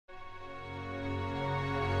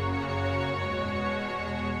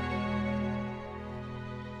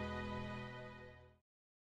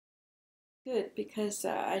Good, because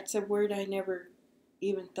it's a word I never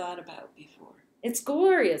even thought about before. It's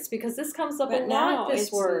glorious because this comes up But a now lot, this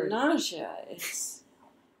it's word. nausea.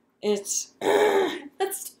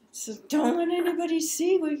 So don't let anybody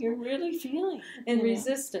see what you're really feeling. And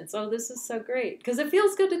resistance. Oh, this is so great. Because it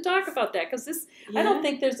feels good to talk about that. Because this, I don't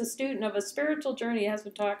think there's a student of a spiritual journey who has to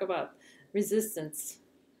talk about resistance.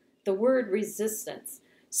 The word resistance.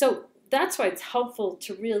 So that's why it's helpful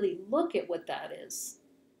to really look at what that is.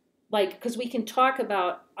 Like, because we can talk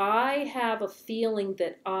about, I have a feeling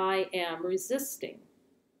that I am resisting.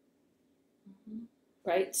 Mm-hmm.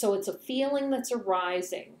 Right? So it's a feeling that's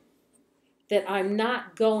arising. That I'm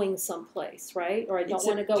not going someplace, right? Or I don't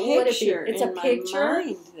want to go. What would it be? It's a picture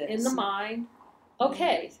in the mind.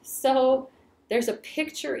 Okay, so there's a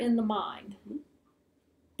picture in the mind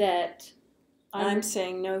that I'm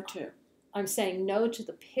saying no to. I'm saying no to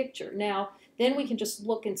the picture. Now, then we can just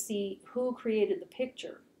look and see who created the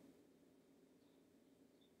picture.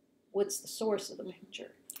 What's the source of the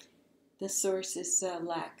picture? The source is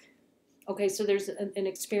lack. Okay, so there's an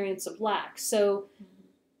experience of lack. So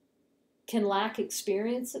can lack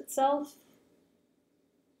experience itself?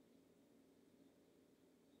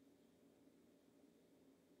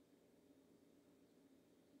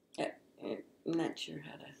 I'm not sure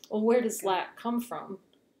how to. Well, where does lack come from?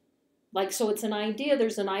 Like, so it's an idea.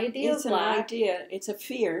 There's an idea of lack. It's an idea. It's a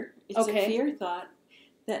fear. It's a fear thought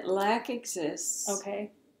that lack exists.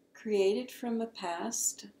 Okay. Created from a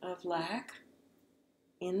past of lack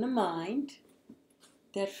in the mind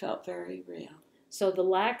that felt very real. So the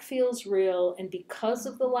lack feels real, and because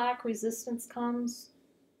of the lack, resistance comes?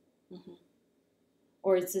 Mm-hmm.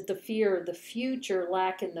 Or is it the fear of the future,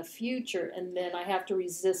 lack in the future, and then I have to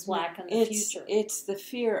resist lack in the future? It's the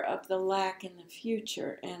fear of the lack in the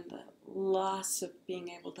future and the loss of being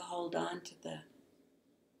able to hold on to the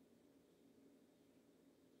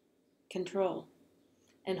control.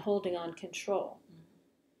 And holding on control.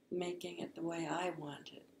 Mm-hmm. Making it the way I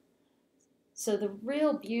want it. So the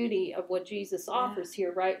real beauty of what Jesus offers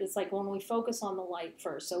here, right, is like when we focus on the light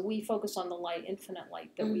first. So we focus on the light, infinite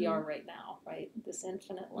light that we are right now, right? This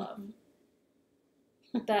infinite love.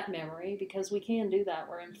 Mm-hmm. That memory, because we can do that.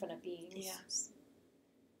 We're infinite beings. Yes.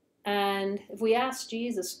 And if we ask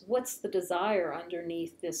Jesus, what's the desire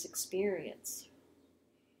underneath this experience?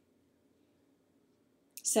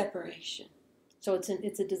 Separation. So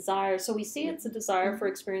it's a desire. So we see it's a desire for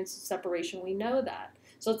experience of separation. We know that.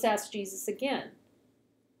 So let's ask Jesus again,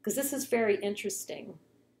 because this is very interesting.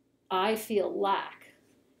 I feel lack.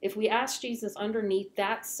 If we ask Jesus underneath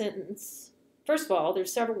that sentence, first of all,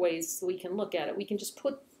 there's several ways we can look at it. We can just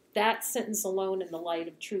put that sentence alone in the light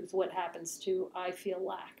of truth. What happens to I feel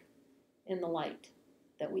lack in the light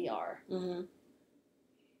that we are? Mm-hmm.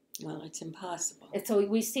 Well, it's impossible. And so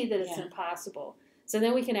we see that it's impossible. So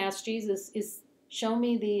then we can ask Jesus, show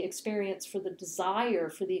me the experience for the desire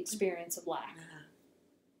for the experience of lack. Uh-huh.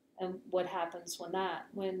 And what happens when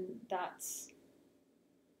that's...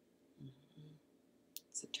 Mm-hmm.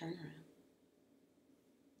 It's a turnaround.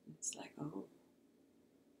 It's like, oh.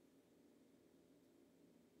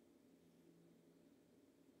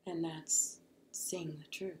 And that's seeing the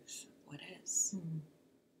truth of what is. Mm-hmm.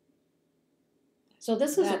 So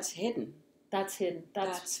that's hidden. That's hidden.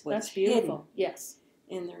 That's beautiful. Hidden. Yes.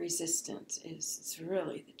 In the resistance it's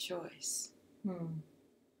really the choice.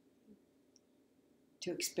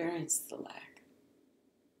 To experience the lack.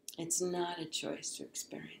 It's not a choice to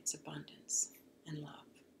experience abundance and love.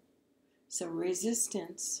 So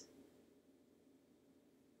resistance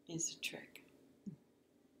is a trick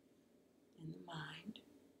in the mind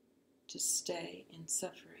to stay in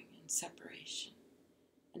suffering and separation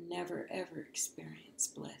and never ever experience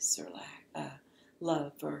bliss or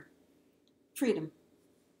love or freedom.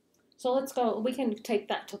 So let's go, we can take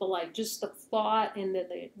that to the light, just the thought and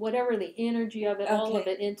the whatever the energy of it, all of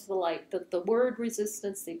it into the light. The word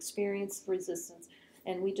resistance, the experience of resistance,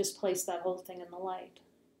 and we just place that whole thing in the light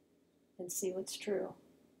and see what's true.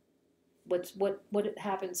 What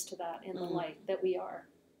happens to that in the light that we are.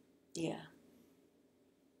 Yeah.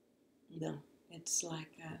 No, it's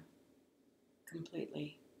like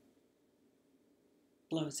completely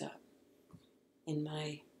blows up in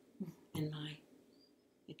my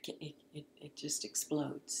it just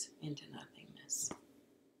explodes into nothingness.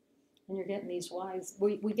 And you're getting these wise,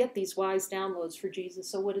 we get these wise downloads for Jesus.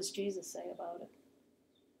 So what does Jesus say about it?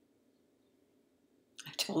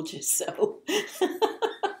 I told you so.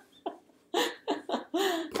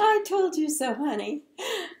 I told you so, honey.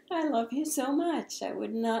 I love you so much. I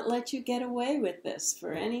would not let you get away with this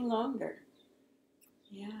for any longer.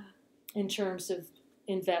 Yeah. In terms of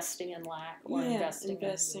investing in lack or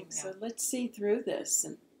investing. So let's see through this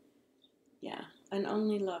and Yeah, and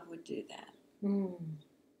only love would do that. Mm.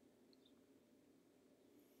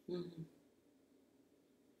 Mm-hmm.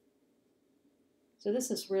 So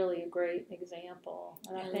this is really a great example.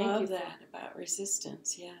 And I I thank love you for that about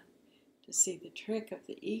resistance, yeah. To see the trick of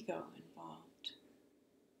the ego involved.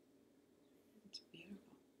 It's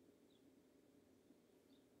beautiful.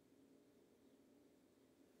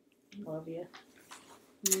 Love you.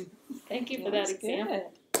 Mm. Thank you Yeah, for that that's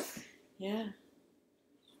example. good. Yeah.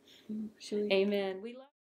 Should we? Amen. We love